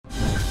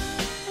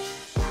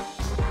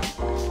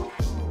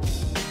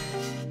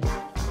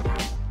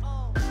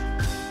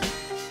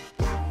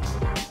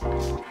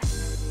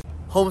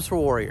Homes for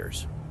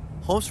Warriors.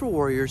 Homes for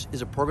Warriors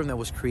is a program that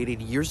was created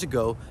years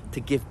ago to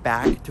give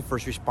back to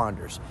first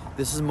responders.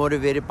 This is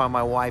motivated by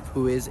my wife,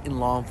 who is in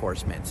law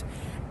enforcement.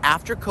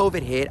 After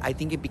COVID hit, I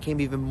think it became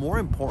even more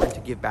important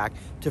to give back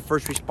to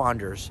first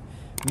responders,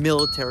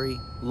 military,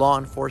 law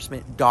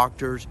enforcement,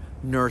 doctors,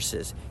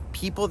 nurses,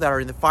 people that are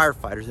in the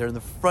firefighters, that are in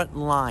the front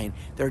line,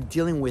 that are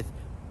dealing with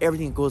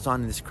everything that goes on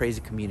in this crazy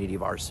community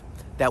of ours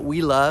that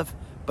we love,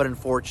 but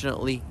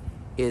unfortunately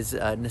is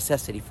a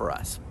necessity for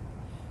us.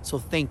 So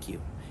thank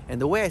you.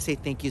 And the way I say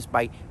thank you is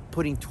by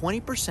putting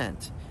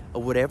 20%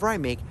 of whatever I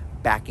make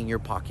back in your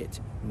pocket.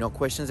 No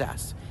questions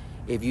asked.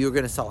 If you're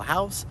gonna sell a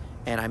house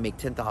and I make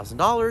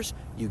 $10,000,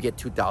 you get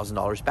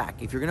 $2,000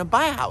 back. If you're gonna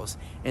buy a house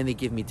and they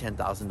give me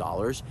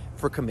 $10,000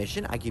 for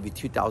commission, I give you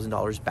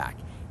 $2,000 back.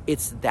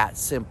 It's that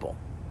simple.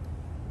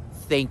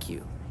 Thank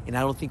you. And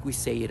I don't think we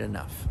say it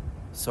enough.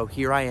 So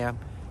here I am,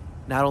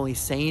 not only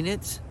saying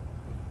it,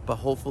 but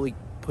hopefully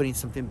putting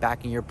something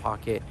back in your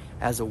pocket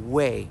as a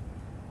way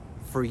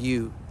for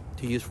you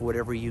to use for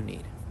whatever you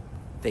need.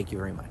 Thank you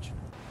very much.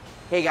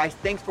 Hey guys,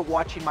 thanks for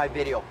watching my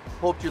video.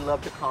 Hope you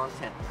love the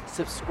content.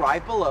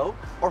 Subscribe below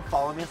or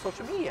follow me on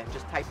social media.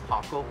 Just type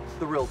Paco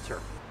the Realtor.